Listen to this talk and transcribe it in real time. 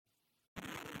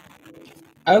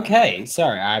Okay,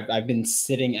 sorry. I've been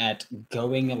sitting at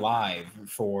going live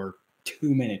for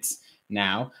 2 minutes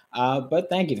now. But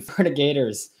thank you. The Florida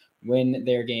Gators win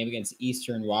their game against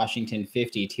Eastern Washington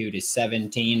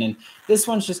 52-17. And this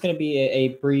one's just going to be a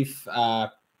brief,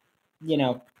 you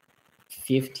know,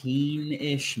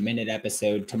 15-ish minute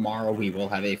episode. Tomorrow we will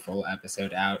have a full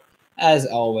episode out. As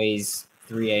always,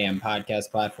 3 a.m.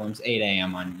 podcast platforms, 8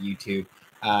 a.m. on YouTube.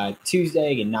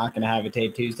 Tuesday, you're not going to have a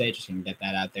tape Tuesday. Just going to get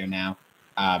that out there now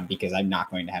because I'm not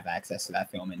going to have access to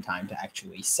that film in time to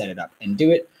actually set it up and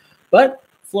do it. But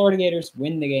Florida Gators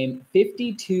win the game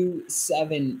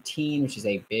 52-17, which is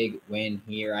a big win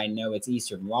here. I know it's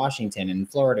Eastern Washington, and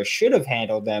Florida should have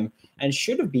handled them and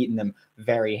should have beaten them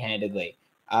very handedly.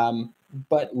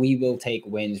 But we will take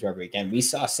wins wherever we can. We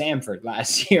saw Samford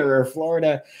last year, where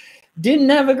Florida didn't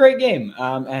have a great game,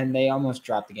 and they almost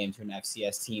dropped the game to an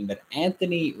FCS team. But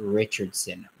Anthony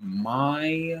Richardson,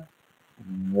 my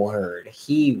word,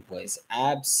 he was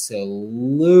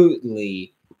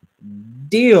absolutely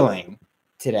dealing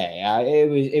today.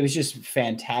 It was just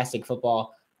fantastic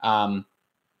football.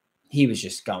 He was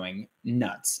just going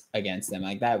nuts against them.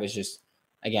 Like that was just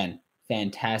again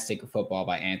fantastic football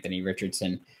by Anthony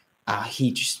Richardson.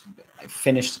 He just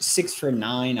finished 6 for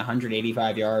 9,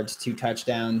 185 yards, 2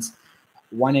 touchdowns,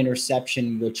 1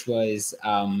 interception, which was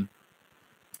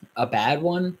a bad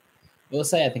one. We'll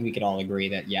say I think we could all agree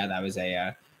that that was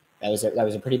a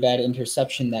pretty bad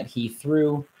interception that he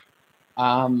threw.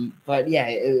 But yeah,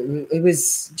 it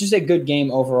was just a good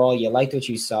game overall. You liked what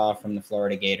you saw from the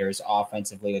Florida Gators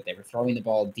offensively, that they were throwing the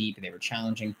ball deep, they were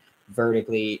challenging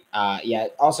vertically. Yeah,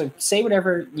 also say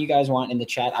whatever you guys want in the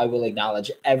chat. I will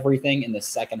acknowledge everything in the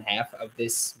second half of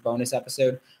this bonus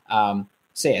episode. So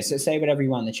say whatever you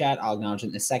want in the chat. I'll acknowledge it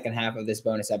in the second half of this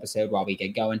bonus episode while we get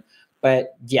going.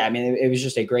 But yeah, I mean, it was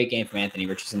just a great game from Anthony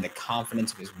Richardson. The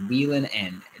confidence was wheeling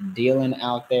and dealing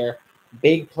out there.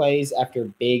 Big plays after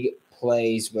big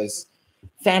plays was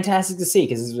fantastic to see,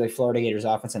 because this was a Florida Gators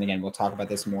offense. And again, we'll talk about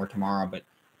this more tomorrow, but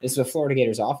this was a Florida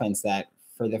Gators offense that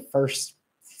for the first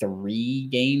 3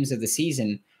 games of the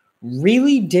season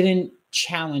really didn't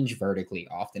challenge vertically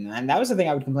often. And that was the thing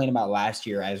I would complain about last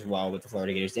year as well with the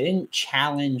Florida Gators. They didn't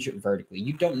challenge vertically.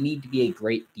 You don't need to be a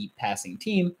great deep passing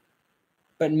team,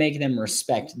 but make them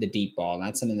respect the deep ball. And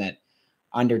that's something that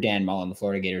under Dan Mullen, the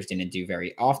Florida Gators didn't do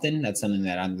very often. That's something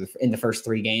that in the first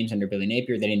 3 games under Billy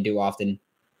Napier, they didn't do often.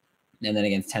 And then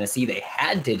against Tennessee, they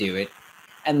had to do it.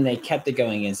 And they kept it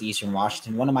going against Eastern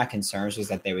Washington. One of my concerns was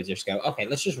that they would just go, okay,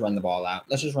 let's just run the ball out.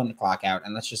 Let's just run the clock out.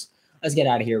 And let's get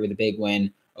out of here with a big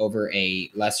win over a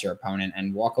lesser opponent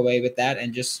and walk away with that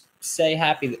and just say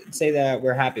that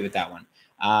we're happy with that one.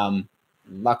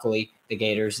 Luckily, the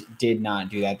Gators did not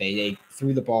do that. They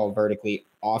threw the ball vertically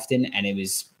often, and it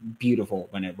was beautiful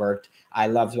when it worked. I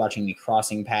loved watching the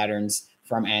crossing patterns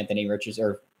from Anthony Richardson,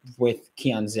 or with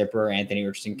Keon Zipper, Anthony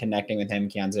Richardson connecting with him.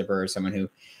 Keon Zipper is someone who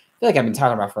I feel like I've been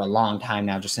talking about for a long time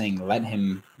now, just saying let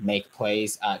him make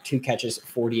plays. 2 catches,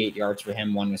 48 yards for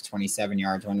him. One was 27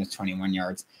 yards, one was 21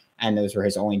 yards, and those were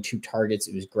his only 2 targets.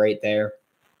 It was great there.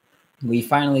 We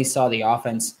finally saw the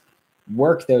offense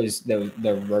work the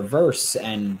reverse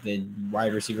and the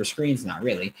wide receiver screens. Not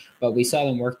really, but we saw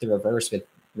them work the reverse with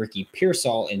Ricky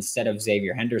Pearsall instead of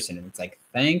Xavier Henderson. And it's like,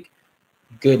 thank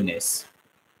goodness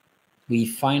we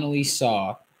finally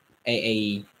saw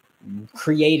a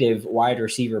creative wide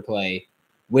receiver play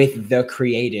with the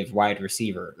creative wide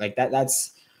receiver. Like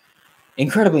that's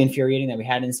incredibly infuriating that we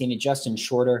hadn't seen it. Justin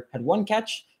Shorter had 1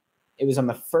 catch. It was on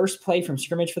the first play from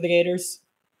scrimmage for the Gators,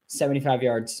 75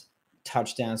 yards,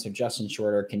 touchdown. So Justin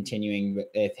Shorter continuing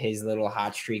with his little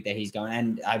hot streak that he's going.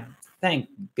 And I thank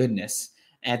goodness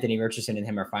Anthony Richardson and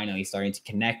him are finally starting to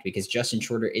connect, because Justin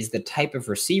Shorter is the type of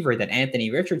receiver that Anthony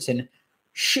Richardson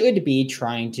should be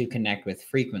trying to connect with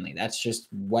frequently. That's just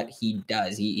what he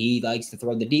does. He likes to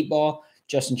throw the deep ball.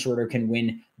 Justin Shorter can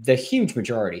win the huge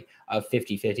majority of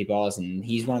 50-50 balls, and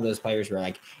he's one of those players where,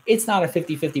 like, it's not a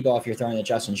 50-50 ball if you're throwing at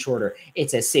Justin Shorter.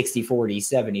 It's a 60-40,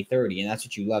 70-30, and that's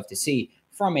what you love to see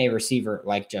from a receiver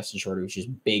like Justin Shorter, who's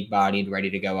just big-bodied, ready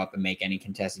to go up and make any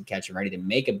contested catch, and ready to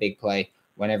make a big play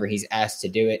whenever he's asked to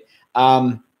do it.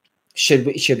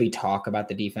 Should we talk about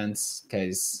the defense?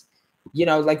 Because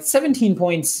like 17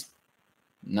 points,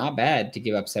 not bad to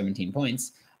give up 17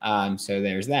 points. So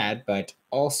there's that. But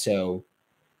also,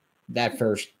 that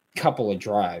first couple of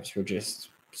drives were just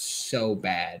so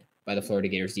bad by the Florida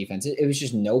Gators defense. It was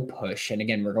just no push. And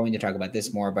again, we're going to talk about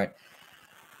this more, but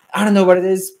I don't know what it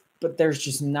is, but there's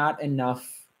just not enough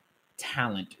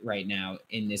talent right now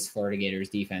in this Florida Gators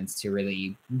defense to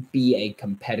really be a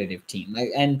competitive team.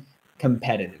 And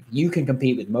competitive. You can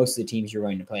compete with most of the teams you're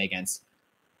going to play against,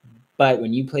 But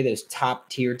when you play those top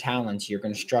tier talents, you're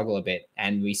going to struggle a bit.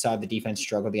 And we saw the defense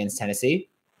struggle against Tennessee.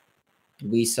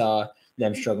 We saw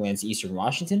them struggle against Eastern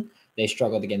Washington. They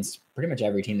struggled against pretty much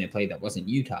every team they played that wasn't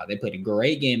Utah. They played a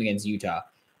great game against Utah,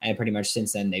 and pretty much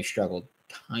since then they've struggled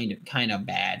kind of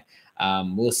bad.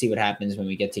 We'll see what happens when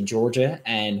we get to Georgia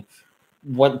and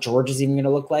what Georgia's even going to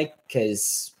look like,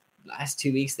 because last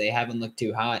 2 weeks they haven't looked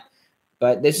too hot.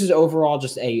 But this is overall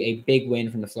just a big win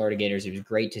from the Florida Gators. It was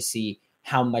great to see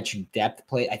how much depth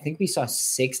played. I think we saw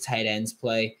 6 tight ends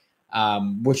play,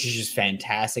 which is just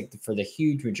fantastic. For the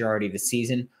huge majority of the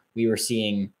season, we were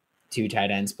seeing 2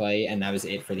 tight ends play, and that was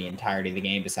it for the entirety of the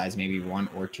game, besides maybe 1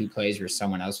 or 2 plays where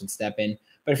someone else would step in.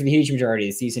 But for the huge majority of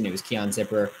the season, it was Keon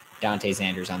Zipper, Dante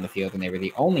Sanders on the field, and they were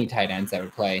the only tight ends that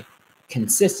would play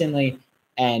consistently.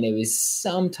 And it was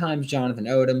sometimes Jonathan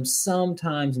Odom,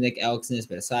 sometimes Nick Elksnis,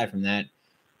 but aside from that,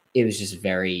 it was just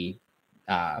very,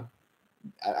 I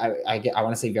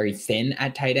want to say very thin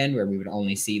at tight end, where we would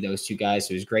only see those 2 guys.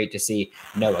 So it was great to see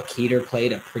Noah Keeter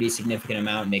played a pretty significant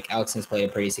amount. Nick Elksnis played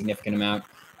a pretty significant amount.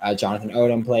 Jonathan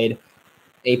Odom played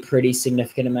a pretty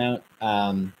significant amount.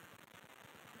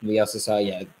 We also saw,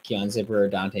 Keon Zipper,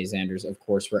 Dante Sanders, of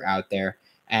course, were out there.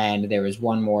 And there was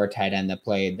one more tight end that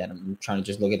played that I'm trying to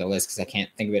just look at the list because I can't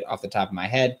think of it off the top of my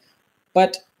head.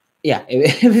 But yeah,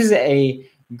 it was a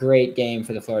great game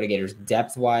for the Florida Gators.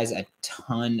 Depth-wise, a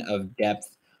ton of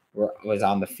depth was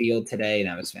on the field today.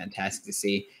 That was fantastic to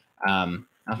see. I'm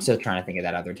still trying to think of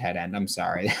that other tight end. I'm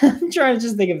sorry. I'm trying to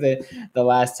just think of the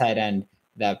last tight end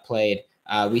that played.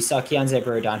 We saw Keon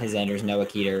Zipper, Dante Sanders, Noah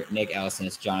Keeter, Nick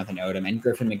Elksnis, Jonathan Odom, and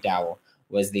Griffin McDowell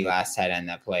was the last tight end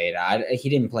that played. He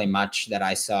didn't play much that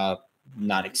I saw,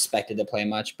 not expected to play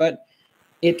much, but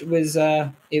it was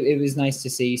it was nice to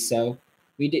see. So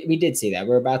we did see that.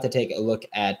 We're about to take a look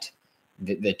at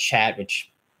the chat, which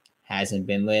hasn't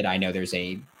been lit. I know there's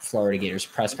a Florida Gators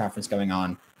press conference going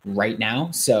on right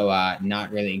now, so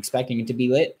not really expecting it to be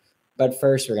lit. But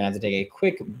first, we're going to have to take a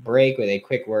quick break with a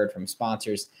quick word from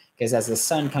sponsors, because as the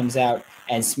sun comes out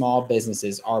and small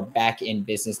businesses are back in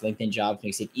business, LinkedIn Jobs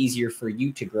makes it easier for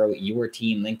you to grow your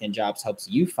team. LinkedIn Jobs helps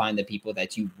you find the people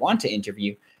that you want to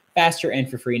interview faster and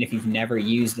for free. And if you've never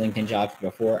used LinkedIn Jobs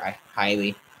before, I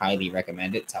highly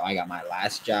recommend it. It's how I got my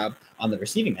last job on the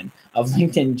receiving end of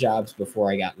LinkedIn Jobs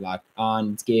before I got locked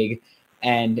on gig.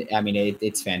 And I mean,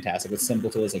 it's fantastic. With simple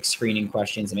tools like screening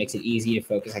questions, it makes it easy to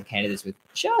focus on candidates with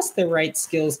just the right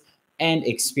skills and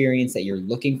experience that you're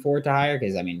looking for to hire.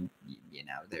 Because I mean,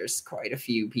 there's quite a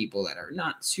few people that are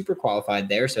not super qualified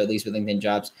there. So at least with LinkedIn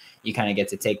Jobs, you kind of get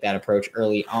to take that approach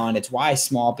early on. It's why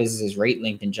small businesses rate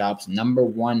LinkedIn Jobs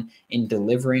 #1 in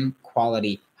delivering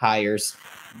quality hires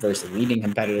versus leading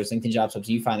competitors. LinkedIn Jobs helps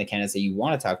you find the candidates that you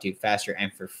want to talk to faster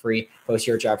and for free. Post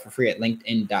your job for free at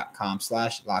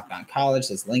linkedin.com/lockedoncollege.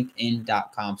 That's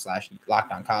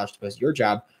linkedin.com/lockedoncollege to post your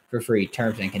job for free.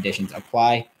 Terms and conditions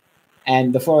apply.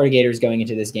 And the Florida Gators going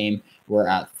into this game were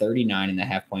at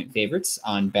 39.5-point favorites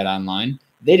on BetOnline.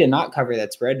 They did not cover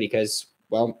that spread because,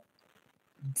 well,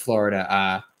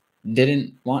 Florida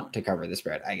didn't want to cover the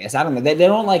spread, I guess. I don't know. They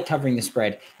don't like covering the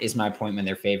spread is my point when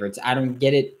they're favorites. I don't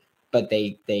get it, but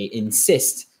they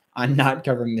insist on not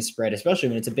covering the spread, especially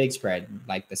when it's a big spread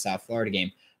like the South Florida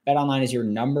game. BetOnline is your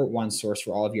 #1 source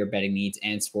for all of your betting needs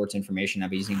and sports information. I've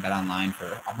been using BetOnline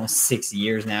for almost 6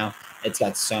 years now. It's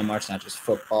got so much, not just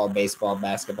football, baseball,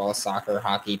 basketball, soccer,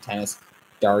 hockey, tennis,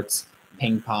 darts,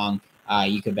 ping pong.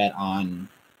 You could bet on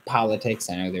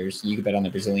politics. I know you could bet on the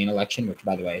Brazilian election, which,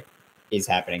 by the way, is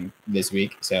happening this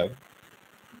week. So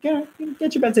get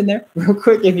your bets in there real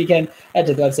quick if you can. Head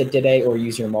to the website today or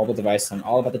use your mobile device on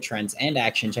all about the trends and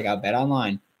action. Check out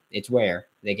BetOnline. It's where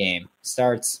the game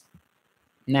starts.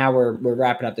 Now we're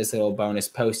wrapping up this little bonus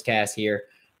postcast here,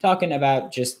 talking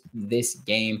about just this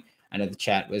game. I know the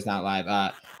chat was not live.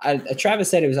 Travis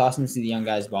said it was awesome to see the young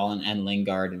guys balling and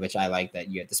Lingard, which I like that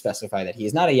you had to specify that he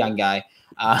is not a young guy.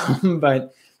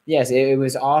 But yes, it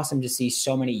was awesome to see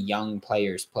so many young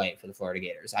players play for the Florida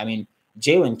Gators. I mean,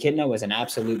 Jalen Kitna was an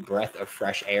absolute breath of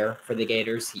fresh air for the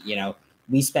Gators.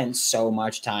 We spent so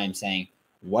much time saying,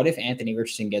 what if Anthony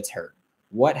Richardson gets hurt?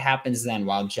 What happens then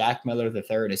while Jack Miller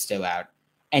III is still out?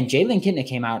 And Jalen Kitna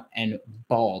came out and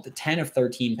balled 10 of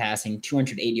 13 passing,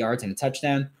 208 yards and a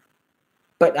touchdown.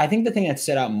 But I think the thing that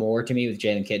stood out more to me with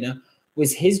Jalen Kitna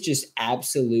was his just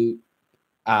absolute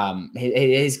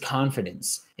his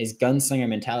confidence, his gunslinger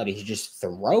mentality. He just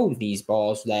throw these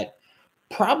balls that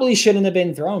probably shouldn't have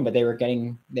been thrown, but they were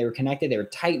connected. They were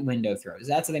tight window throws.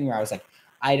 That's the thing where I was like,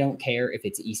 I don't care if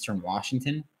it's Eastern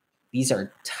Washington. These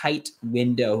are tight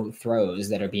window throws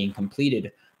that are being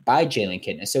completed by Jalen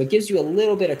Kitna. So it gives you a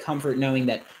little bit of comfort knowing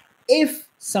that if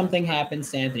something happens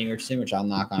to Anthony Richardson, which I'll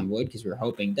knock on wood because we're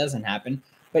hoping doesn't happen.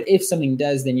 But if something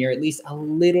does, then you're at least a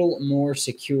little more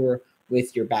secure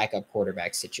with your backup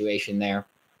quarterback situation there.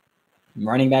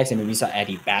 Running backs, I mean, we saw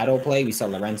Eddie Battle play. We saw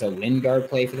Lorenzo Lingard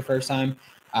play for the first time.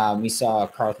 We saw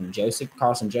Carlton Joseph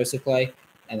play.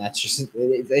 And that's just,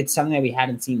 it's something that we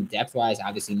hadn't seen depth-wise.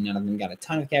 Obviously, none of them got a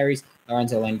ton of carries.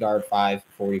 Lorenzo Lingard,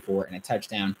 544 and a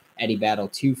touchdown. Eddie Battle,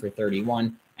 2 for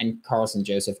 31. And Carlton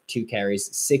Joseph, 2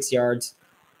 carries, 6 yards.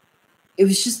 It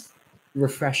was just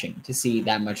refreshing to see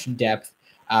that much depth.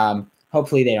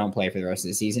 Hopefully they don't play for the rest of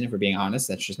the season. If we're being honest,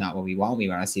 that's just not what we want. We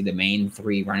want to see the main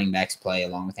 3 running backs play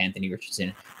along with Anthony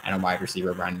Richardson and a wide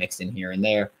receiver run mixed in here and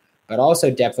there. But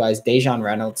also depth-wise, Dejon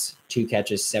Reynolds, 2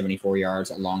 catches, 74 yards,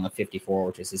 along with 54,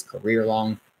 which is his career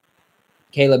long.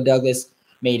 Caleb Douglas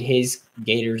made his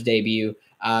Gators debut.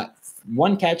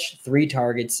 1 catch, 3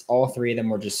 targets. All 3 of them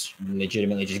were just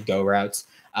legitimately just go routes.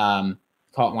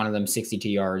 Caught one of them 62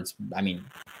 yards. I mean,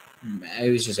 it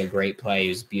was just a great play. It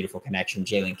was a beautiful connection.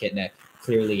 Jalen Kitna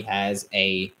clearly has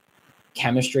a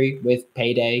chemistry with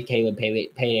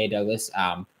Payday Douglas,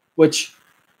 which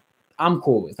I'm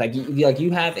cool with. Like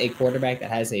you have a quarterback that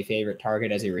has a favorite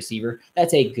target as a receiver.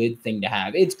 That's a good thing to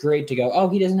have. It's great to go, oh,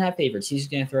 he doesn't have favorites. He's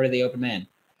just going to throw to the open man.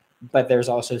 But there's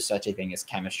also such a thing as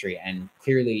chemistry, and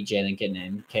clearly Jalen Kitna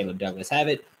and Caleb Douglas have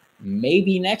it.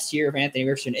 Maybe next year, if Anthony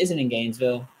Richardson isn't in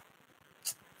Gainesville,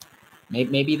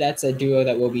 maybe that's a duo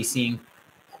that we'll be seeing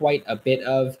quite a bit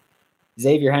of.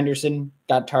 Xavier Henderson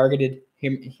got targeted.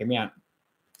 Hear me out.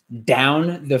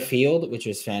 Down the field, which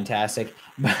was fantastic.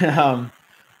 But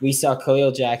we saw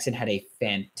Khalil Jackson had a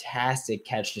fantastic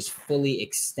catch, just fully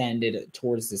extended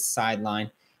towards the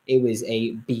sideline. It was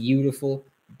a beautiful,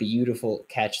 beautiful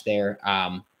catch there.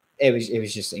 It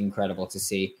was just incredible to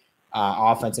see.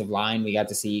 Offensive line, we got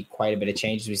to see quite a bit of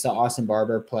changes. We saw Austin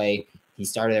Barber play. He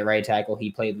started at right tackle.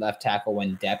 He played left tackle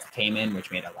when depth came in,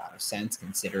 which made a lot of sense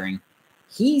considering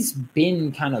he's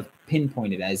been kind of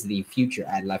pinpointed as the future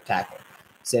at left tackle.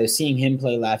 So seeing him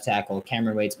play left tackle,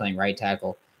 Cameron Wade's playing right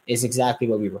tackle, is exactly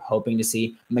what we were hoping to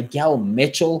see. Miguel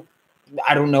Mitchell,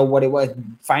 I don't know what it was,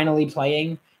 finally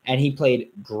playing, and he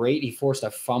played great. He forced a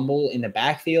fumble in the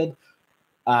backfield.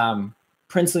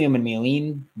 Princely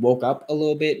Umanmielen woke up a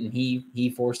little bit, and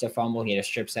he forced a fumble. He had a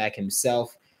strip sack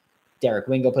himself. Derek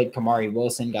Wingo played. Kamari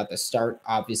Wilson got the start.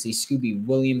 Obviously, Scooby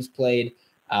Williams played.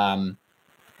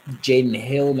 Jaden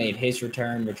Hill made his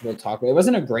return, which we'll talk about. It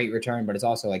wasn't a great return, but it's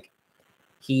also like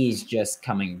he's just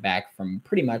coming back from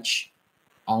pretty much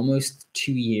almost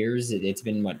 2 years. It's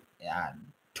been,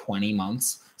 20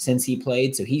 months since he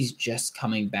played. So he's just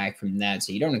coming back from that.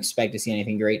 So you don't expect to see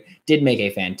anything great. Did make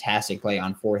a fantastic play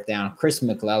on 4th down. Chris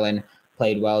McClellan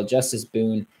played well. Justice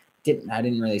Boone I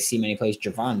didn't really see many plays.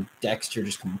 Javon Dexter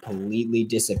just completely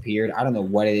disappeared. I don't know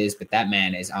what it is, but that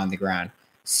man is on the ground.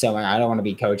 So I don't want to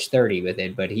be coach 30 with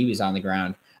it, but he was on the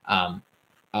ground a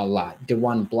lot.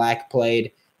 DeJuan Black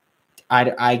played.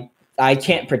 I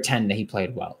can't pretend that he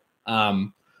played well.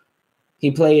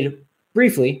 He played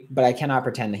briefly, but I cannot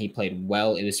pretend that he played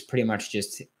well. It was pretty much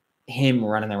just him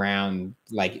running around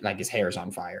like his hair's on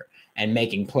fire and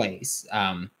making plays.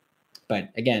 But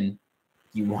again,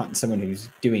 you want someone who's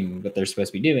doing what they're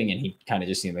supposed to be doing, and he kind of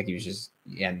just seemed like he was just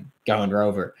going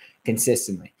Rover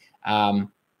consistently.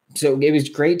 So it was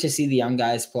great to see the young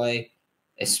guys play,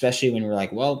 especially when we're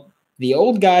like, well, the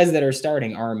old guys that are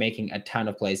starting are making a ton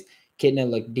of plays. Kitna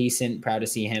looked decent. Proud to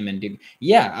see him and do.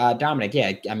 Yeah, Dominic.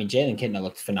 Yeah, I mean, Jalen Kitna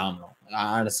looked phenomenal.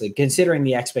 Honestly, considering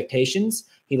the expectations,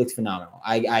 he looked phenomenal.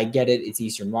 I get it. It's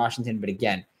Eastern Washington, but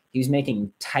again, he was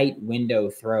making tight window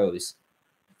throws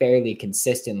fairly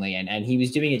consistently, and he was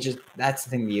doing it. Just that's the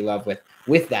thing that you love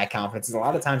with that confidence. Is a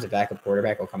lot of times a backup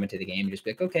quarterback will come into the game and just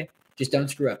be like, okay, just don't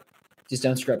screw up. Just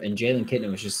don't screw up. And Jalen Kitna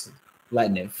was just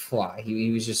letting it fly.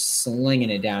 He was just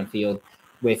slinging it downfield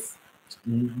with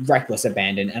reckless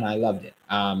abandon, and I loved it.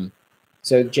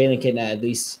 So Jalen Kitna, at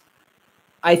least,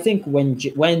 I think when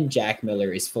Jack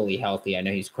Miller is fully healthy, I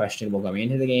know he's questionable going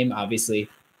into the game, obviously,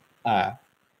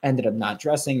 ended up not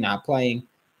dressing, not playing.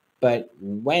 But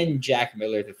when Jack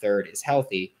Miller III is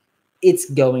healthy, it's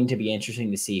going to be interesting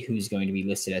to see who's going to be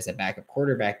listed as a backup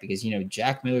quarterback because,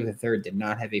 Jack Miller III did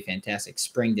not have a fantastic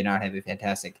spring, did not have a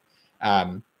fantastic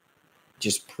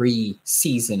just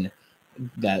pre-season,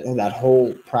 that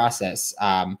whole process.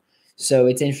 So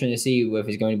it's interesting to see if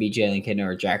it's going to be Jalen Kitna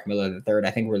or Jack Miller III. I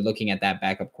think we're looking at that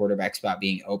backup quarterback spot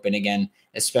being open again,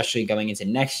 especially going into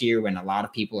next year when a lot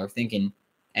of people are thinking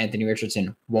Anthony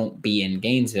Richardson won't be in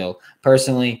Gainesville.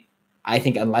 Personally, I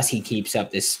think unless he keeps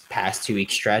up this past 2-week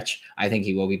stretch, I think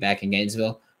he will be back in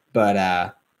Gainesville.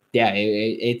 But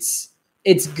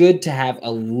it's good to have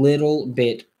a little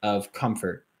bit of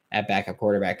comfort at backup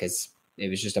quarterback because it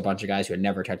was just a bunch of guys who had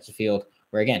never touched the field.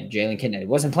 Where again, Jalen Kincaid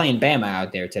wasn't playing Bama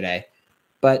out there today,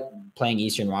 but playing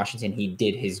Eastern Washington, he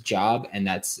did his job, and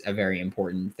that's a very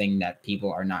important thing that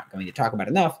people are not going to talk about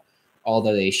enough,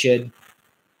 although they should.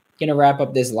 Gonna wrap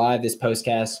up this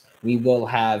postcast. We will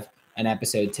have an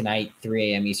episode tonight,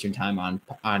 3 a.m. Eastern time on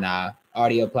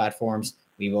audio platforms.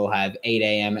 We will have 8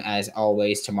 a.m. as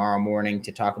always tomorrow morning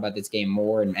to talk about this game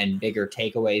more and bigger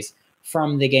takeaways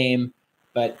from the game.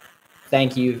 But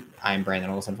thank you. I'm Brandon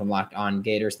Olson from Locked On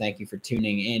Gators. Thank you for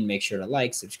tuning in. Make sure to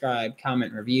like, subscribe,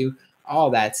 comment, review,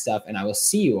 all that stuff. And I will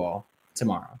see you all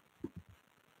tomorrow.